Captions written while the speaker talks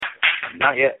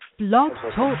Not yet. Blog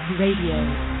Talk Radio.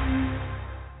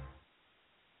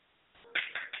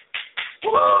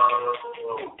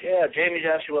 Whoa! Yeah, Jayme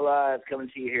Joshua Live coming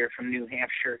to you here from New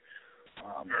Hampshire.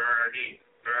 Bernie.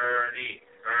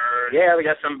 Yeah, we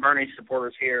got some Bernie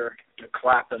supporters here,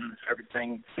 clapping,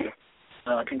 everything.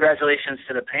 Congratulations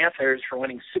to the Panthers for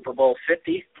winning Super Bowl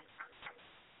 50.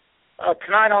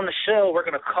 Tonight on the show, we're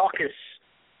going to caucus.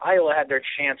 Iowa had their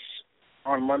chance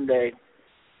on Monday,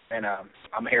 and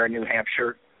I'm here in New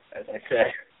Hampshire, as I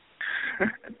said.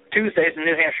 Tuesday's the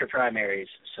New Hampshire primaries,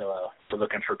 so we're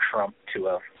looking for Trump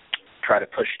to try to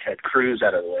push Ted Cruz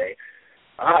out of the way.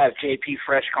 I have JP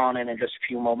Fresh calling in just a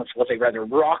few moments. It was a rather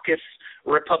raucous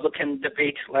Republican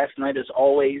debate last night, as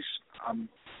always.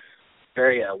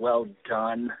 Very well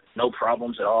done. No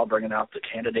problems at all bringing out the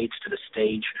candidates to the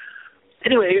stage.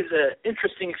 Anyway, it was an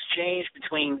interesting exchange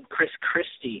between Chris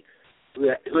Christie, who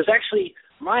was actually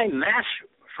my match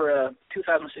for a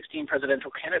 2016 presidential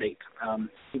candidate.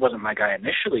 He wasn't my guy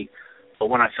initially, but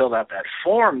when I filled out that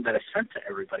form that I sent to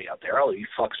everybody out there, all of you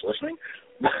fucks listening,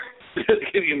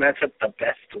 if you match up the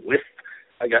best with,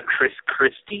 I got Chris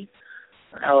Christie.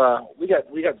 We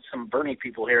got some Bernie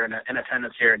people here in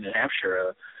attendance here in New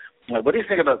Hampshire. What do you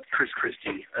think about Chris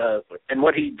Christie and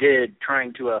what he did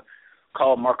trying to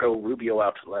call Marco Rubio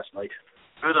out last night?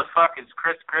 Who the fuck is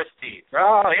Chris Christie?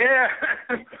 Oh, yeah.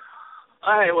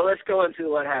 All right, well, let's go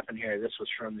into what happened here. This was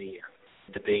from the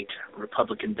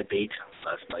Republican debate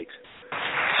last night.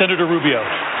 Senator Rubio,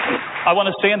 I want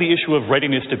to stay on the issue of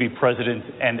readiness to be president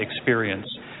and experience.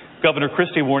 Governor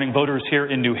Christie warning voters here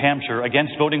in New Hampshire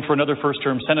against voting for another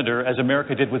first-term senator, as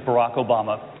America did with Barack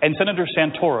Obama. And Senator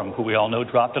Santorum, who we all know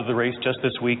dropped out of the race just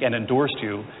this week and endorsed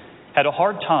you, had a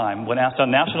hard time when asked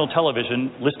on national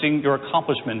television listing your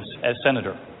accomplishments as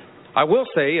senator. I will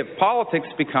say, if politics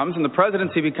becomes, and the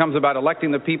presidency becomes about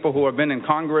electing the people who have been in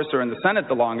Congress or in the Senate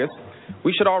the longest,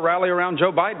 we should all rally around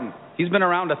Joe Biden. He's been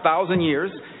around 1,000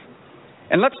 years.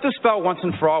 And let's dispel once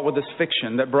and for all with this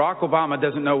fiction that Barack Obama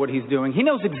doesn't know what he's doing. He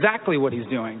knows exactly what he's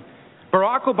doing.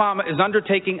 Barack Obama is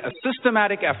undertaking a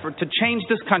systematic effort to change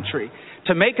this country,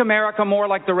 to make America more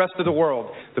like the rest of the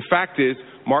world. The fact is,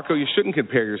 Marco, you shouldn't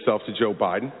compare yourself to Joe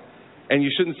Biden, and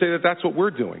you shouldn't say that that's what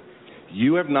we're doing.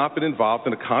 You have not been involved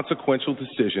in a consequential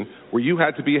decision where you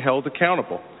had to be held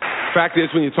accountable. The fact is,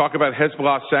 when you talk about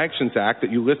Hezbollah Sanctions Act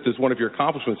that you list as one of your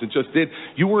accomplishments and just did,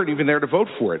 you weren't even there to vote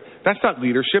for it. That's not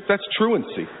leadership, that's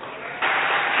truancy.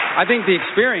 I think the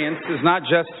experience is not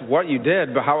just what you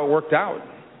did, but how it worked out.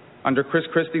 Under Chris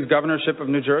Christie's governorship of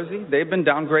New Jersey, they've been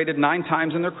downgraded 9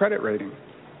 times in their credit rating.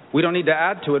 We don't need to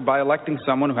add to it by electing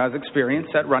someone who has experience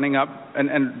at running up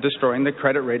and destroying the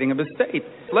credit rating of his state.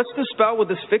 Let's dispel with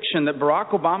this fiction that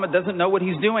Barack Obama doesn't know what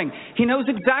he's doing. He knows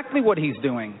exactly what he's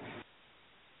doing.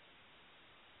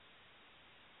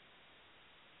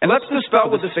 And let's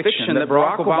dispel with this fiction that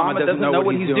Barack Obama doesn't know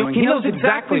what he's doing. He knows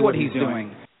exactly what he's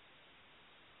doing.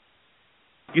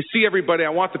 You see, everybody, I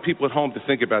want the people at home to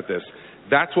think about this.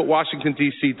 That's what Washington,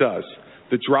 D.C. does.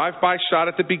 The drive-by shot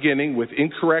at the beginning with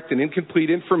incorrect and incomplete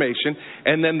information,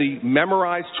 and then the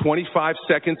memorized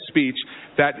 25-second speech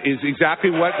that is exactly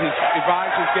what his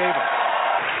advisors gave him.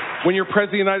 When you're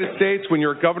president of the United States, when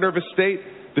you're a governor of a state,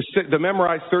 the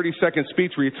memorized 30-second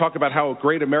speech where you talk about how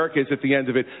great America is at the end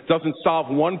of it doesn't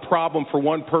solve one problem for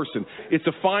one person. It's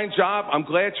a fine job. I'm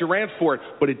glad you ran for it,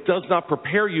 but it does not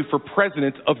prepare you for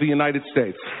president of the United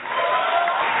States.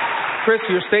 Chris,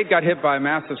 your state got hit by a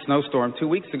massive snowstorm 2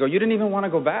 weeks ago. You didn't even want to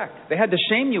go back. They had to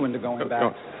shame you into going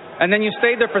back. And then you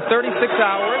stayed there for 36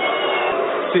 hours.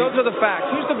 Those are the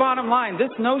facts. Here's the bottom line.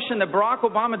 This notion that Barack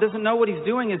Obama doesn't know what he's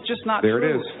doing is just not true. There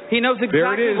it is. He knows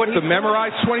exactly what he's doing. The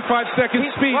memorized 25-second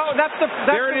speech. Well, that's the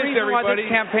reason why this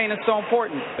campaign is so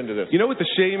important. You know what the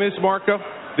shame is, Marco?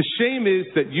 The shame is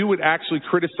that you would actually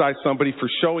criticize somebody for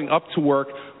showing up to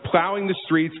work, plowing the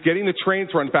streets, getting the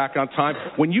trains run back on time,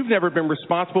 when you've never been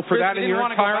responsible for that in your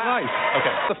entire life.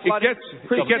 Okay.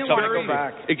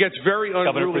 It gets very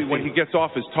unruly when he gets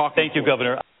off his talking. Thank you,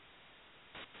 Governor.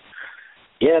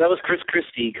 Yeah, that was Chris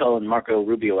Christie calling Marco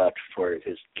Rubio out for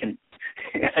his,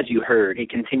 as you heard, he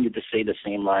continued to say the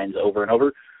same lines over and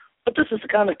over. But this is the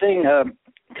kind of thing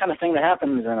that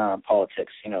happens in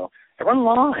politics. You know, everyone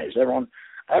lies. Everyone,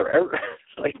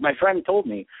 like my friend told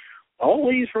me,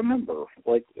 always remember,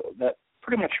 like, that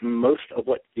pretty much most of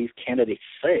what these candidates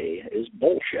say is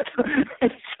bullshit.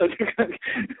 So they're going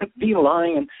to be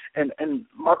lying, and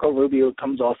Marco Rubio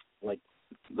comes off like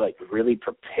really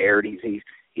prepared.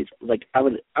 He's like, I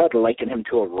would liken him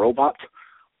to a robot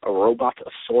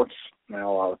of sorts.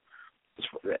 Now,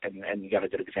 and you got a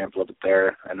good example of it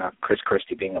there. And Chris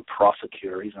Christie being a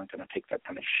prosecutor, he's not going to take that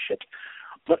kind of shit.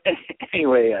 But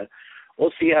anyway,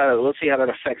 we'll see how that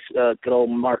affects good old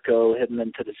Marco heading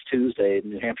into this Tuesday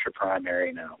New Hampshire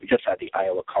primary. Now we just had the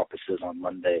Iowa caucuses on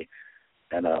Monday,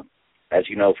 and as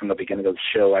you know from the beginning of the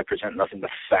show, I present nothing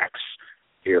but facts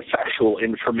here, factual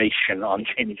information on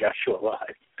Jayme Joshua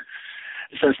Live.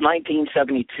 Since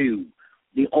 1972,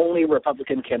 the only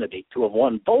Republican candidate to have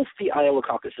won both the Iowa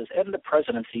caucuses and the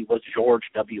presidency was George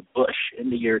W. Bush in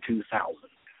the year 2000.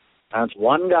 That's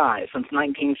one guy since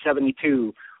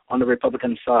 1972 on the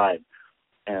Republican side.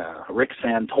 Rick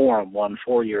Santorum won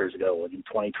 4 years ago in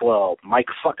 2012. Mike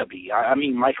Huckabee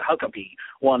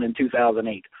won in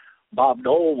 2008. Bob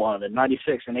Dole won in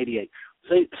 96 and 88.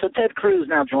 So Ted Cruz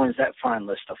now joins that fine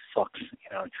list of fucks.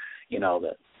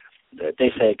 That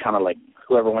they say kind of like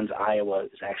whoever wins Iowa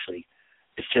is actually,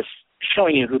 it's just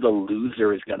showing you who the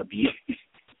loser is going to be.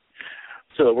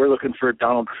 So we're looking for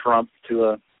Donald Trump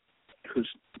who's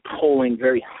polling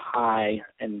very high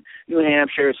in New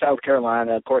Hampshire, South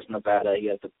Carolina, of course Nevada. He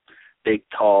has the big,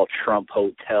 tall Trump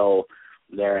hotel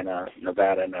there in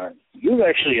Nevada. And you've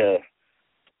actually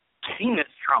seen this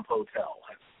Trump hotel.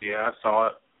 Yeah, I saw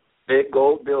it. Big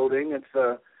gold building.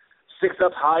 It's 6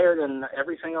 up higher than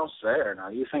everything else there. Now,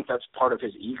 you think that's part of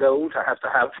his ego to have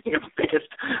the biggest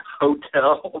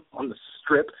hotel on the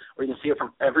Strip where you can see it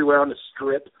from everywhere on the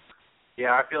Strip?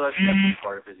 Yeah, I feel that's definitely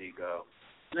part of his ego.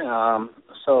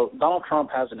 So Donald Trump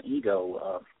has an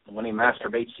ego. When he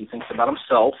masturbates, he thinks about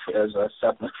himself, as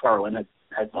Seth MacFarlane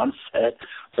had once said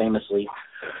famously.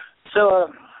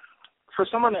 So for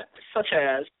someone such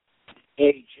as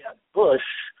Jeb Bush,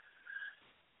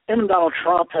 him and Donald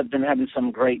Trump have been having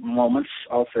some great moments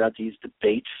all throughout these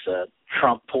debates.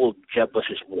 Trump pulled Jeb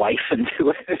Bush's wife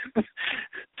into it.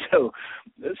 so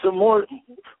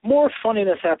more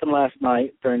funniness happened last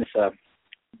night during this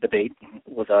debate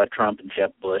with Trump and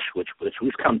Jeb Bush, which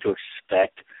we've come to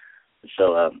expect.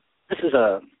 So this is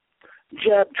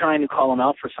Jeb trying to call him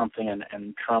out for something,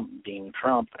 and Trump being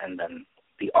Trump, and then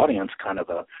the audience kind of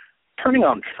turning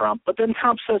on Trump. But then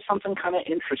Trump says something kind of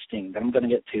interesting that I'm going to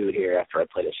get to here after I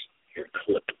play this here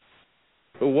clip.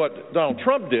 What Donald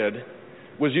Trump did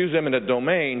was use eminent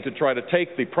domain to try to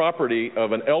take the property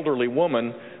of an elderly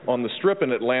woman on the Strip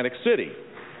in Atlantic City.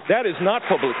 That is not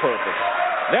public purpose.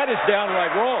 That is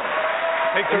downright wrong.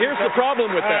 And here's the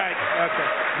problem with that. All right, okay.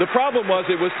 The problem was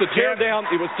it was to tear down.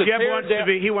 It was to Jeb tear wants down.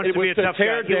 He wants to be a tough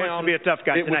guy. He wants to be a tough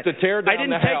guy It tonight. was to tear down I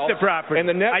didn't the take house, the property. and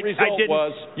the net result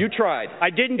was you tried.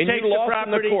 I didn't and take you the lost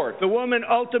property. In the court. The woman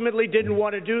ultimately didn't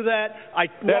want to do that.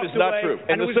 That is not true.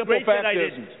 And the it was simple great fact that I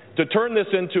is, didn't. to turn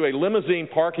this into a limousine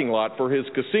parking lot for his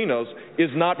casinos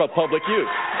is not a public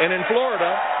use. And in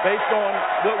Florida, based on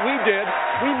what we did,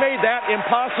 we made that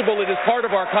impossible. It is part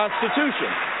of our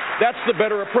Constitution. That's the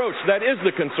better approach. That is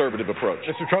the conservative approach.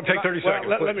 Mr. Trump, take 30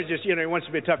 seconds. Let me just, he wants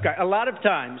to be a tough guy. A lot of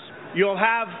times, you'll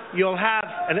have,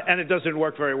 and it doesn't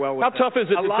work very well with How tough is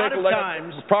it to take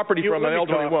property from an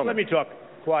elderly woman? Let me talk.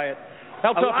 Quiet.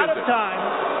 How tough is it? A lot of times,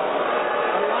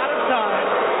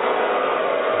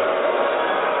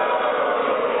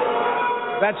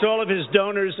 that's all of his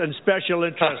donors and special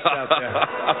interests out there.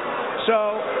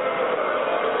 So,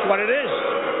 that's what it is.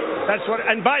 That's what.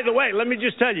 And by the way, let me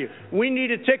just tell you, we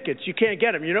needed tickets. You can't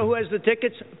get them. You know who has the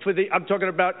tickets for the? I'm talking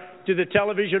about to the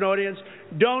television audience.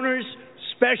 Donors,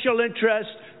 special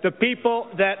interests, the people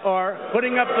that are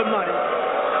putting up the money.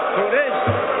 So it is.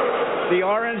 The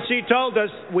RNC told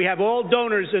us we have all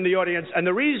donors in the audience, and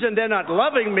the reason they're not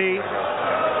loving me,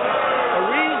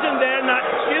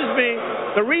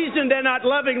 the reason they're not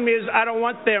loving me is I don't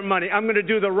want their money. I'm going to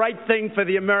do the right thing for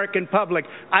the American public.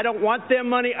 I don't want their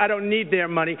money. I don't need their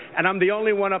money. And I'm the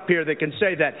only one up here that can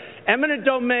say that. Eminent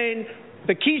domain,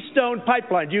 the Keystone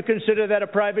Pipeline, do you consider that a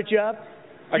private job?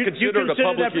 I consider it a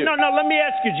public use. No, let me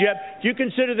ask you, Jeb. Do you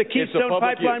consider the Keystone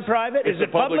Pipeline private? Is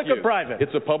it public or private?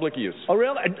 It's a public use. Oh,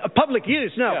 really? A public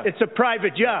use? No, yeah. It's a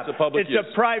private job. It's a public use. It's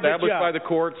a private established job. by the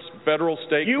courts, federal,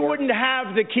 state You courts. wouldn't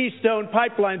have the Keystone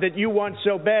Pipeline that you want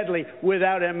so badly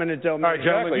without eminent domain. All right,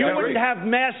 gentlemen, you wouldn't have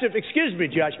massive, excuse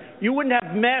me, Josh, you wouldn't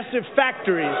have massive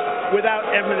factories without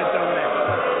eminent domain.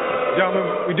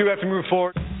 Gentlemen, we do have to move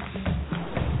forward.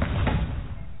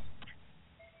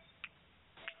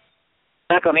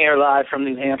 Back on the air live from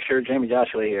New Hampshire, Jayme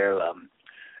Joshua here.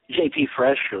 JP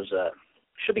Fresh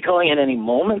should be calling in any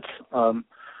moment.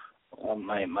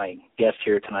 My guest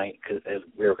here tonight, because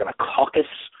we were going to caucus.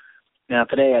 Now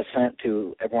today I sent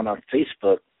to everyone on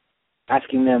Facebook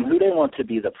asking them who they want to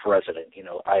be the president.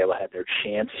 Iowa had their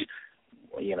chance.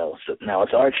 So now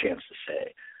it's our chance to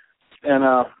say. And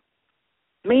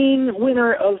main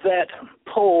winner of that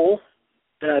poll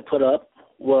that I put up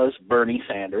was Bernie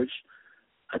Sanders.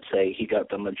 I'd say he got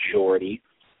the majority.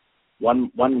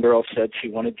 One girl said she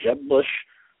wanted Jeb Bush.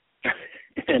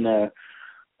 And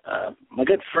my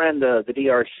good friend, the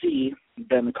DRC,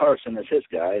 Ben Carson, is his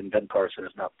guy, and Ben Carson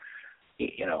is not,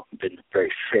 been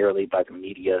very fairly by the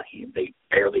media. They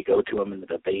barely go to him in the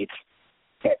debates.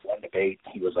 At one debate,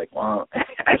 he was like, well,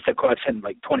 asked a question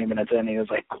like 20 minutes in, he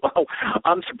was like, well,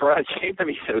 I'm surprised you came to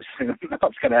me so soon. I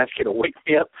was going to ask you to wake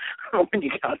me up when you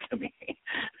got to me.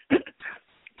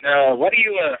 What do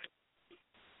you,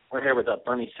 we're here with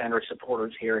Bernie Sanders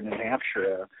supporters here in New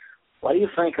Hampshire. What do you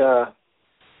think,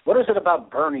 what is it about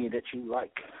Bernie that you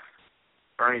like?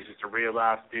 Bernie's just a real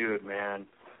ass dude, man.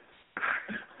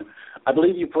 I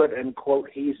believe you put in quote,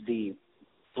 he's the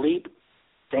bleep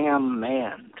damn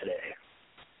man today.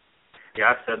 Yeah,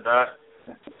 I said that.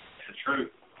 It's the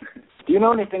truth. Do you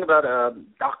know anything about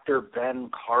Dr. Ben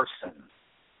Carson?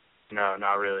 No,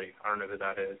 not really. I don't know who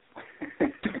that is.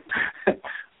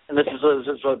 And this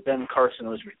is what Ben Carson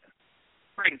was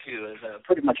referring to, is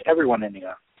pretty much everyone in the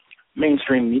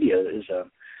mainstream media is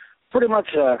pretty much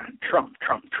Trump.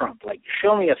 Like,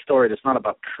 show me a story that's not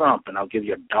about Trump, and I'll give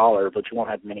you $1, but you won't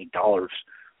have many dollars.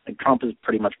 Like, Trump has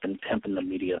pretty much been pimping the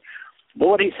media. But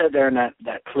what he said there in that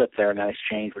clip there in that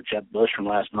exchange with Jeb Bush from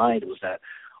last night was that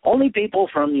only people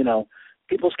from,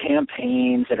 people's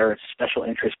campaigns that are special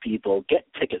interest people get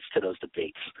tickets to those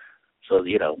debates. So,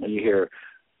 when you hear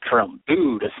Trump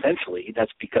booed, essentially,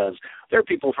 that's because there are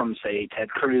people from, say, Ted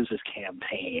Cruz's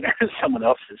campaign or someone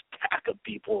else's pack of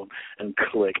people and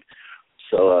clique.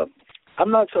 So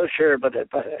I'm not so sure, but it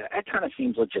kind of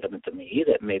seems legitimate to me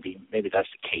that maybe that's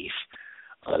the case.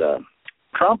 But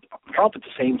Trump at the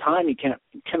same time, you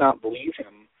cannot believe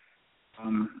him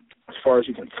as far as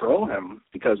you can throw him,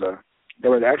 because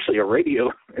there was actually a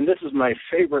radio, and this is my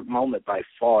favorite moment by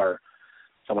far.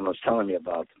 Someone was telling me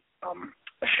about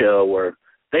a show where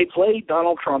they played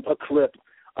Donald Trump a clip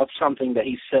of something that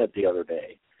he said the other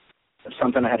day,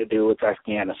 something that had to do with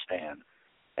Afghanistan.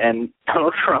 And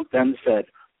Donald Trump then said,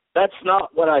 "That's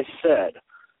not what I said."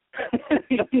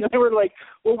 They were like,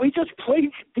 well, we just played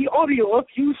the audio of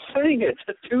you saying it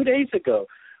 2 days ago.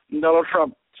 And Donald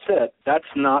Trump said, "That's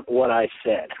not what I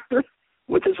said,"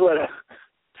 which is what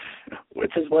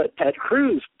Ted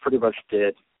Cruz pretty much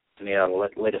did in the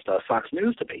latest Fox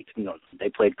News debate. They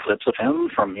played clips of him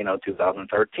from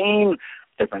 2013,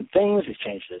 different things he's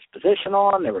changed his position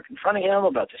on. They were confronting him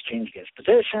about this changing his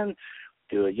position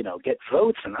to get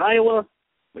votes in Iowa,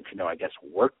 which I guess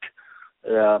worked.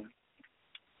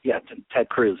 Ted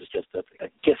Cruz is just a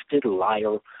gifted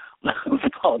liar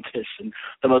politician,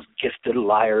 the most gifted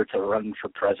liar to run for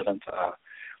president.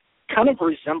 Kind of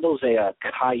resembles a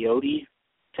coyote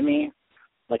to me.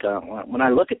 Like when I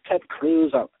look at Ted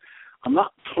Cruz, I'm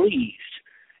not pleased.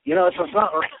 It's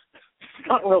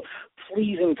not real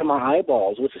pleasing to my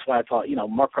eyeballs, which is why I thought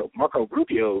Marco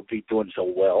Rubio would be doing so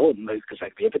well, and because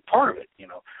I'd be a big part of it.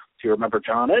 If you remember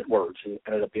John Edwards, who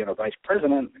ended up being a vice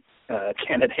president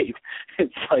candidate,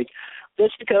 it's like,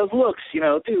 just because looks,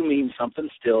 do mean something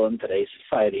still in today's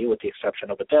society, with the exception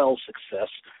of Adele's success.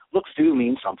 Looks do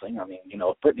mean something. I mean,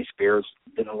 if Britney Spears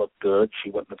didn't look good, she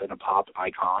wouldn't have been a pop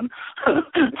icon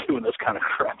doing those kind of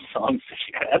crap songs that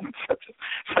she had,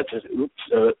 such as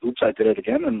Oops, I Did It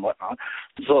Again and whatnot.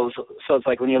 So it's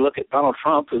like when you look at Donald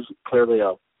Trump, who's clearly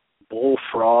a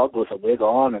bullfrog with a wig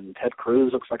on, and Ted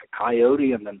Cruz looks like a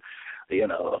coyote, and then,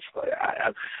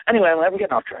 anyway, we're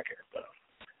getting off track here, but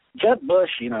Jeb Bush,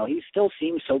 he still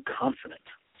seems so confident.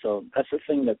 So that's the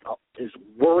thing that is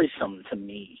worrisome to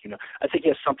me. I think he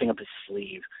has something up his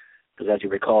sleeve, because as you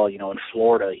recall, in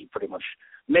Florida, he pretty much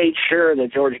made sure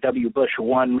that George W. Bush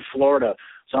won Florida.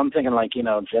 So I'm thinking,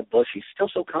 Jeb Bush, he's still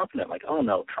so confident, oh,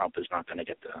 no, Trump is not going to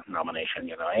get the nomination.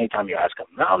 Anytime you ask him,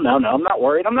 no, I'm not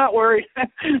worried.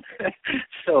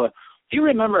 So do you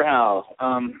remember how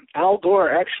Al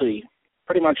Gore actually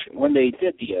pretty much, when they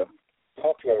did the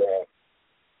popular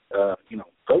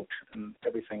vote and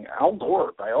everything, Al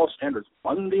Gore, by all standards,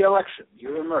 won the election. You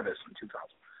remember this in 2000.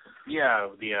 Yeah,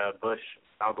 the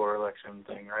Bush-Al Gore election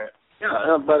thing, right?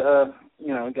 Yeah, but,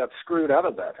 he got screwed out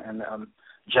of that. And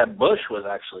Jeb Bush was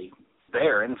actually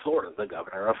there in Florida, the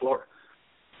governor of Florida.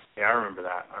 Yeah, I remember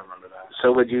that.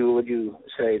 So would you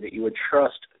say that you would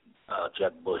trust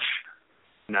Jeb Bush?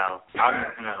 No, not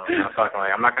talking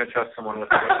like I'm not going to trust someone with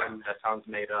a name that sounds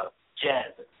made up.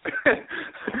 Jeb.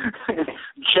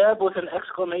 Jeb with an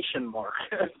exclamation mark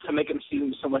to make him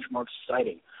seem so much more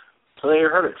exciting. So they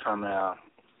heard it from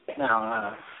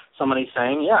somebody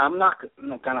saying, yeah, I'm not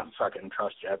going to fucking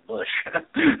trust Jeb Bush.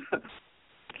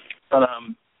 But,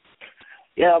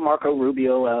 Marco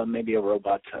Rubio, maybe a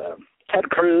robot. Ted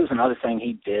Cruz, another thing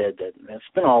he did,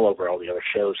 it's been all over all the other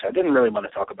shows. I didn't really want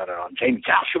to talk about it on Jayme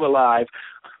Joshua Live,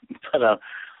 but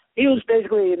he was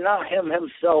basically not him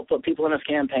himself, but people in his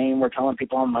campaign were telling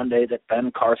people on Monday that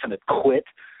Ben Carson had quit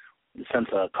since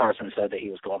Carson said that he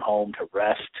was going home to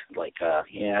rest. Like,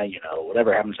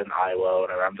 whatever happens in Iowa,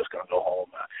 whatever, I'm just going to go home.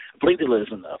 I believe he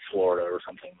lives in Florida or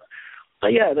something.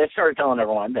 But yeah, they started telling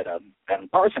everyone that Ben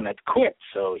Carson had quit.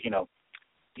 So, you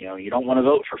don't want to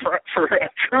vote for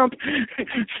Trump,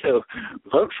 so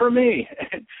vote for me.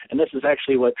 And this is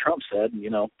actually what Trump said,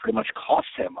 pretty much cost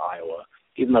him Iowa,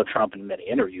 even though Trump in many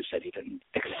interviews said he didn't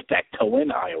expect to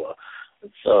win Iowa.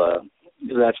 So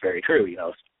that's very true.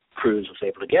 Cruz was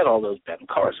able to get all those Ben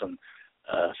Carson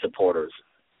supporters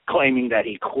claiming that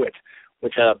he quit,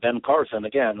 which Ben Carson,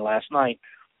 again, last night,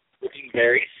 looking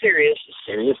very serious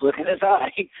look in his eye,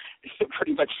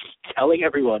 pretty much telling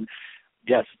everyone,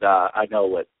 yes, I know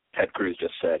what Ted Cruz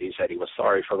just said. He said he was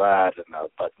sorry for that,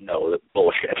 but no, that's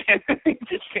bullshit.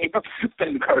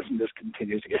 Ben Carson just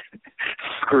continues to get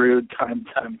screwed time and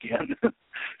time again.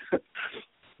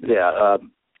 Yeah,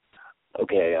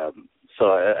 okay, so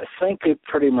I think we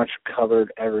pretty much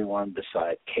covered everyone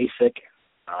beside Kasich.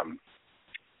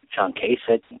 John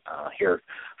Kasich here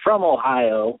from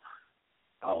Ohio.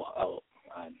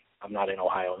 I'm not in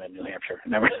Ohio, I'm in New Hampshire.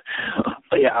 Never.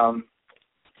 But yeah,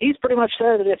 he's pretty much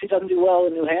said that if he doesn't do well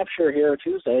in New Hampshire here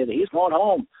Tuesday, that he's going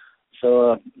home.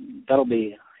 So that'll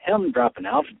be him dropping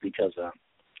out because,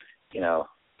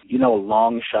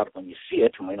 long shot when you see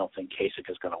it, and we don't think Kasich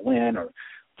is going to win or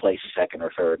place second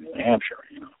or third in New Hampshire.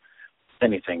 If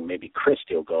anything, maybe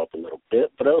Christie will go up a little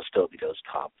bit, but it'll still be those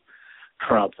top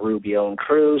Trump, Rubio, and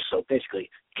Cruz. So basically,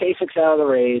 Kasich's out of the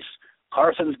race.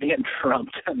 Carson's being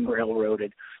trumped and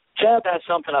railroaded. Jeb has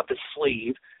something up his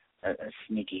sleeve, a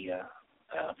sneaky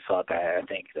fuck. I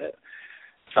think that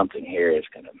something here is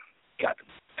gonna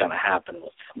happen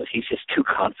with he's just too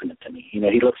confident to me. He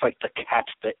looks like the cat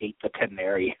that ate the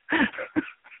canary.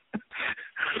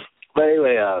 But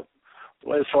anyway,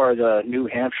 as far as New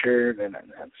Hampshire and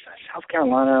South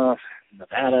Carolina,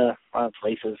 Nevada, a lot of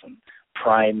places and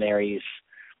primaries,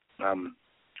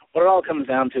 what it all comes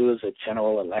down to is a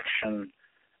general election,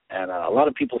 and a lot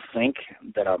of people think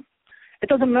that it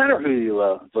doesn't matter who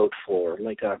you vote for.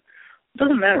 It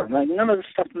doesn't matter. None of this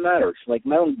stuff matters.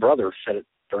 My own brother said it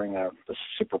during the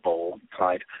Super Bowl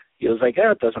fight. He was like,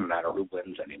 it doesn't matter who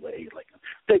wins anyway.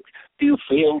 Do you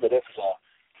feel that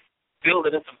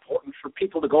it's important for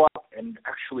people to go out and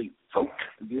actually vote?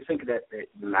 Do you think that it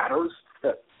matters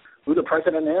that who the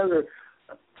president is? Or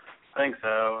I think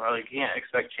so. You can't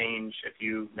expect change if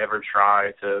you never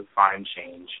try to find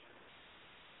change.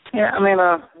 Yeah, a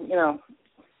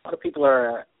lot of people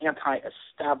are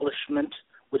anti-establishment,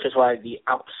 which is why the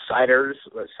outsiders,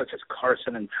 such as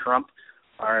Carson and Trump,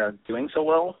 are doing so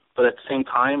well. But at the same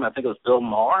time, I think it was Bill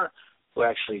Maher who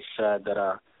actually said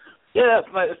that,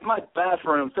 it's my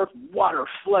bathroom. There's water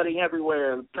flooding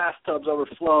everywhere, the bathtub's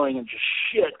overflowing, and just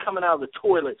shit coming out of the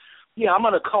toilet. Yeah, I'm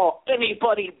going to call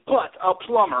anybody but a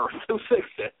plumber to fix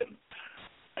it.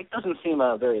 It doesn't seem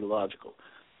very logical.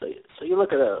 So you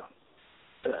look at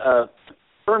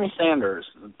Bernie Sanders.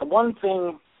 The one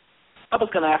thing I was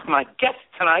going to ask my guest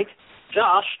tonight,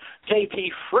 Josh,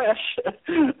 J.P. Fresh,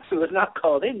 who has not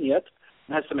called in yet,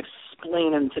 and has some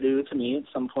explaining to do to me at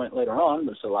some point later on.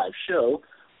 This is a live show.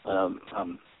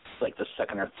 It's the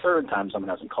second or third time someone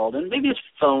hasn't called in. Maybe his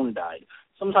phone died.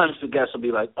 Sometimes the guests will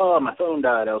be like, oh, my phone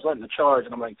died. I was letting it charge.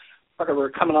 And I'm like, fucker,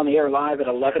 we're coming on the air live at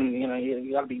 11.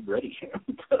 You got to be ready.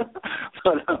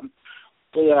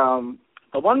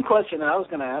 The one question that I was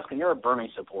going to ask, and you're a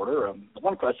Bernie supporter, the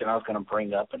one question I was going to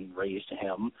bring up and raise to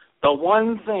him, the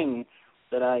one thing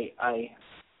that I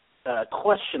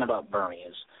question about Bernie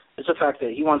is the fact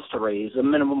that he wants to raise the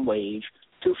minimum wage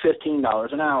to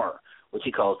 $15 an hour, which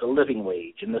he calls the living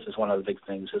wage. And this is one of the big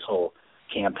things his whole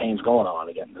campaign's going on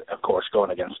again, of course,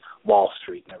 going against Wall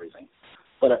Street and everything.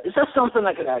 But is that something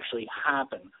that could actually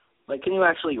happen? Can you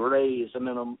actually raise the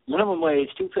minimum wage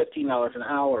to $15 an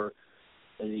hour?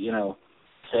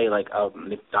 Say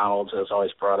McDonald's is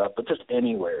always brought up, but just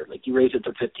anywhere. You raise it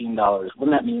to $15.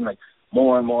 Wouldn't that mean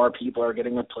more and more people are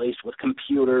getting replaced with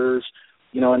computers,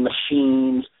 and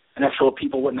machines, and actual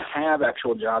people wouldn't have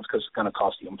actual jobs because it's going to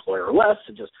cost the employer less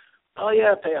to just,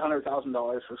 pay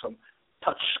 $100,000 for some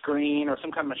touch screen or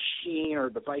some kind of machine or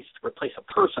device to replace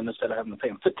a person instead of having to pay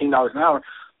them $15 an hour.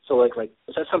 So is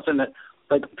that something that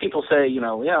people say,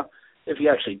 if you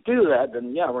actually do that,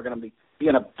 then we're going to be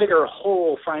in a bigger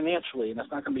hole financially, and it's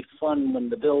not going to be fun when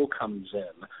the bill comes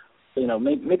in.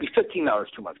 Maybe $15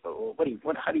 too much, but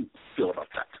how do you feel about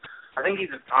that? I think he's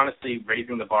honestly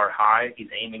raising the bar high. He's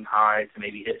aiming high to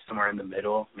maybe hit somewhere in the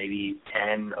middle, maybe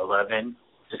 10, 11,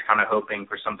 just kind of hoping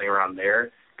for something around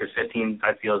there. Because 15,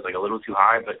 I feel, is like a little too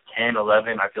high, but 10,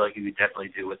 11, I feel like he would definitely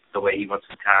do with the way he wants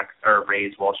to tax or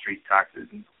raise Wall Street taxes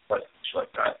and such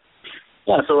like that.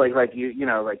 Yeah, so like you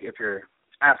know, like if you're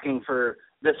asking for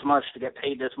this much to get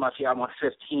paid this much, I want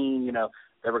 15, you know,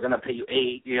 they were going to pay you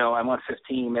 8, you know, I want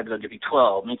 15, maybe they'll give you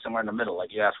 12, meet somewhere in the middle.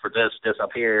 Like you ask for this up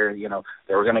here, you know,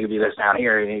 they were going to give you this down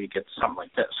here, and you get something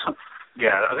like this.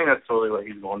 Yeah, I think that's totally what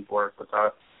he's going for with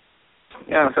that.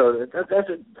 Yeah, so that's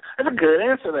a good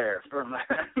answer there from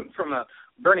a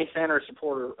Bernie Sanders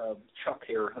supporter, Chuck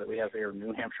here that we have here in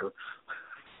New Hampshire.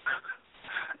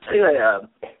 Anyway,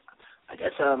 I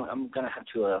guess I'm going to have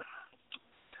to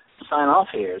sign off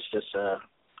here. It's just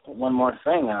one more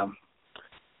thing.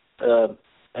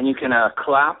 And you can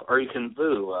clap or you can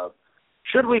boo.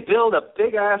 Should we build a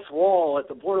big-ass wall at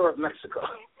the border of Mexico?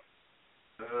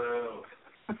 Oh.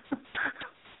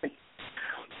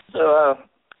 So,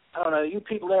 I don't know, you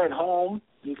people there at home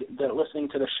that are listening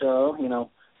to the show, you know,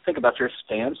 think about your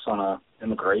stance on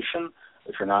immigration,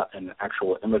 if you're not an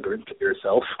actual immigrant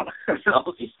yourself, and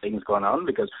all these things going on,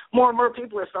 because more and more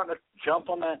people are starting to jump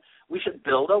on that. We should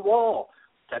build a wall.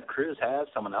 Ted Cruz has,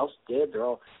 someone else did. They're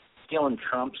all stealing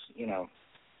Trump's, you know,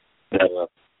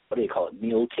 what do you call it,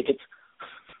 meal tickets.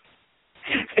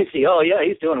 They see, oh, yeah,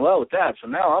 he's doing well with that, so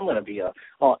now I'm going to be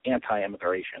all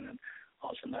anti-immigration and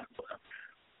all this and that. But,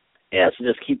 yeah, so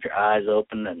just keep your eyes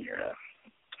open and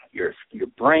your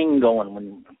brain going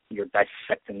when you're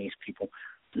dissecting these people,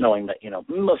 knowing that, you know,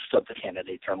 most of the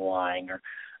candidates are lying or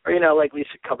you know, like we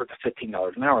covered the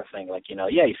 $15 an hour thing. Like, you know,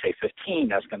 yeah, you say 15,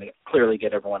 that's going to clearly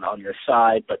get everyone on your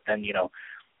side. But then, you know,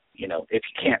 if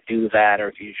you can't do that or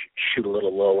if you shoot a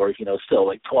little lower, you know, still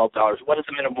like $12. What is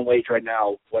the minimum wage right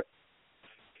now? What?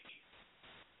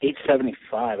 $8.75.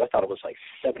 I thought it was like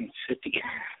 $7.50.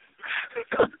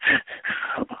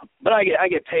 But I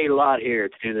get paid a lot here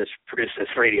to produce this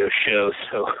radio show,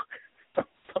 so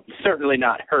I'm certainly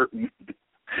not hurting.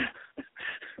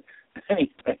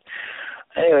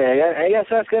 Anyway, I guess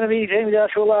that's going to be Jayme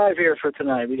Joshua Live here for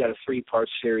tonight. We got a 3-part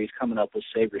series coming up with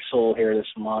Save Your Soul here this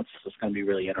month, so it's going to be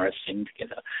really interesting to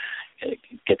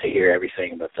get to hear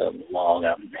everything about the long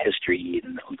history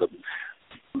and the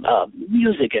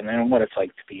music and what it's like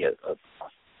to be a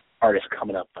artist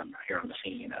coming up here on the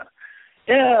scene.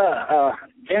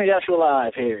 Jayme Joshua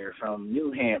Live here from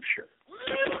New Hampshire.